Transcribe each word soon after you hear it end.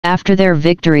After their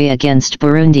victory against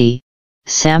Burundi,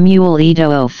 Samuel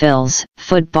Eto'o,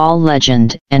 football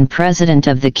legend and president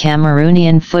of the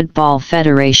Cameroonian Football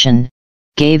Federation,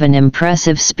 gave an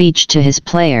impressive speech to his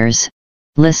players.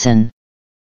 Listen.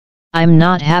 I'm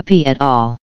not happy at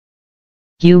all.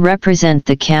 You represent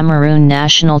the Cameroon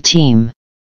national team.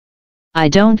 I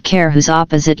don't care who's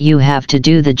opposite, you have to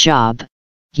do the job.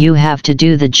 You have to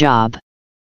do the job.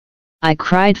 I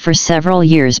cried for several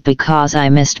years because I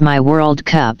missed my World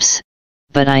Cups,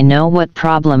 but I know what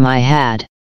problem I had.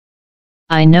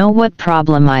 I know what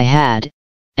problem I had,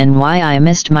 and why I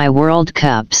missed my World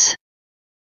Cups.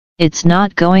 It's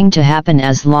not going to happen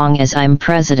as long as I'm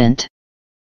president.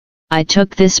 I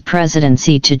took this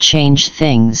presidency to change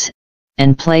things,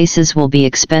 and places will be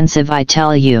expensive, I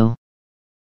tell you.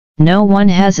 No one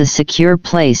has a secure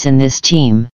place in this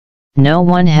team. No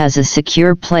one has a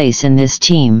secure place in this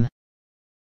team.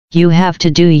 You have to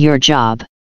do your job.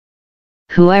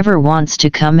 Whoever wants to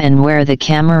come and wear the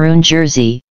Cameroon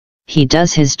jersey, he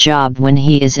does his job when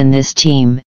he is in this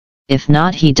team. If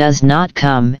not, he does not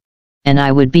come, and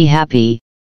I would be happy.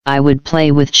 I would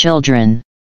play with children.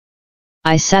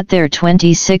 I sat there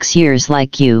 26 years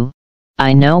like you.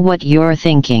 I know what you're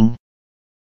thinking.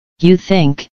 You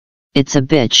think, it's a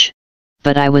bitch,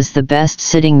 but I was the best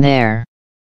sitting there.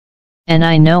 And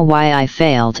I know why I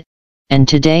failed, and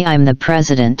today I'm the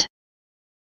president.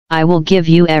 I will give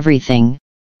you everything,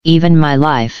 even my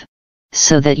life,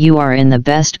 so that you are in the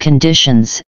best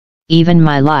conditions, even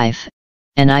my life,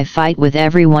 and I fight with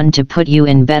everyone to put you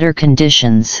in better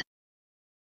conditions.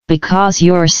 Because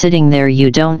you're sitting there, you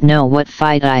don't know what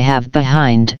fight I have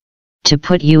behind, to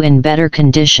put you in better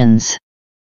conditions.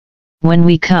 When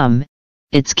we come,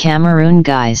 it's Cameroon,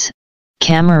 guys,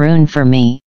 Cameroon for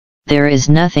me. There is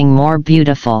nothing more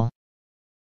beautiful.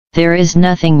 There is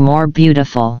nothing more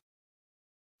beautiful.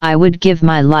 I would give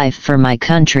my life for my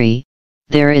country.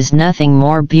 There is nothing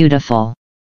more beautiful.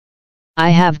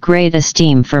 I have great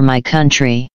esteem for my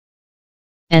country.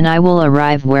 And I will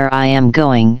arrive where I am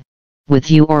going, with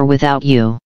you or without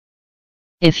you.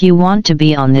 If you want to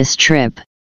be on this trip,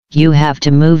 you have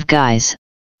to move, guys,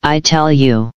 I tell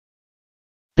you.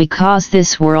 Because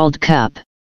this World Cup,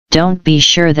 don't be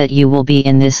sure that you will be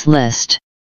in this list.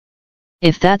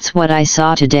 If that's what I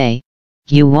saw today,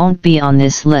 you won't be on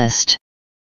this list.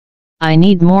 I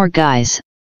need more, guys.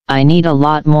 I need a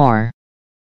lot more.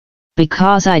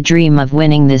 Because I dream of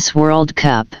winning this World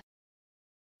Cup.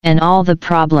 And all the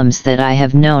problems that I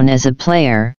have known as a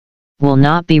player, will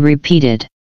not be repeated.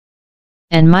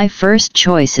 And my first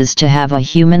choice is to have a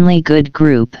humanly good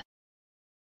group.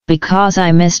 Because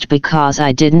I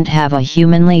didn't have a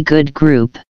humanly good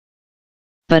group.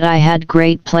 But I had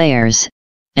great players,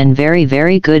 and very,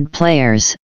 very good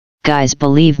players, guys,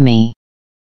 believe me.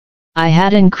 I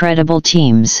had incredible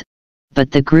teams,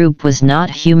 but the group was not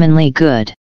humanly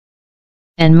good.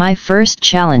 And my first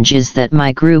challenge is that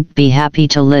my group be happy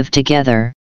to live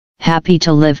together, happy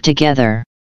to live together.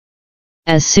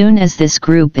 As soon as this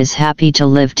group is happy to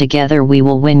live together, we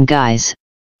will win, guys,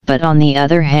 but on the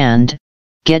other hand,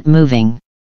 get moving.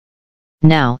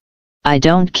 Now, I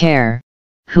don't care.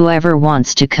 Whoever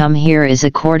wants to come here is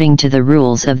according to the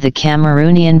rules of the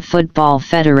Cameroonian Football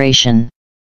Federation.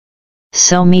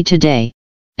 So me today,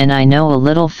 and I know a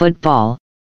little football,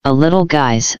 a little,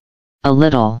 guys, a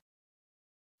little.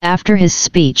 After his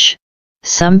speech,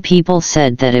 some people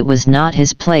said that it was not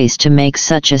his place to make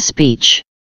such a speech.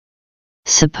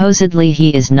 Supposedly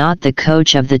he is not the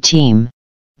coach of the team,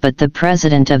 but the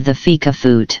president of the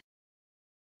FECAFOOT.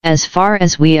 As far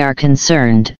as we are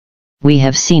concerned, we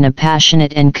have seen a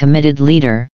passionate and committed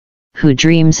leader, who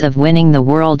dreams of winning the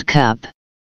World Cup.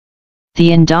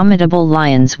 The indomitable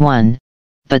Lions won,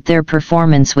 but their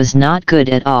performance was not good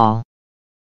at all.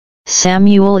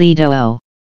 Samuel Eto'o,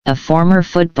 a former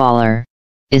footballer,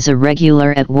 is a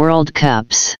regular at World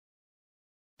Cups.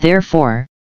 Therefore,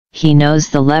 he knows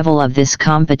the level of this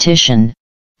competition,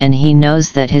 and he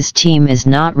knows that his team is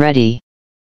not ready.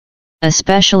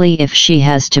 Especially if she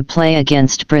has to play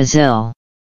against Brazil.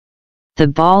 The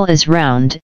ball is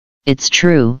round, it's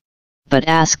true, but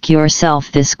ask yourself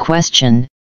this question: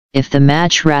 if the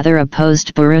match rather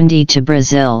opposed Burundi to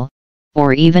Brazil,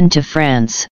 or even to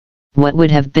France, what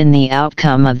would have been the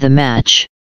outcome of the match?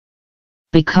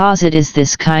 Because it is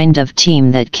this kind of team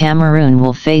that Cameroon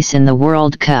will face in the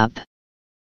World Cup.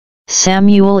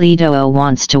 Samuel Eto'o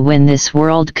wants to win this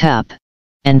World Cup,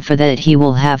 and for that he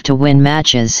will have to win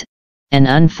matches, and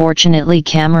unfortunately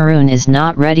Cameroon is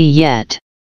not ready yet.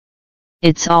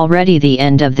 It's already the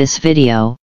end of this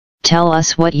video. Tell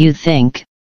us what you think.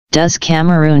 Does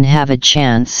Cameroon have a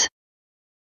chance?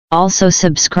 Also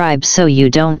subscribe so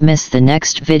you don't miss the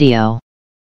next video.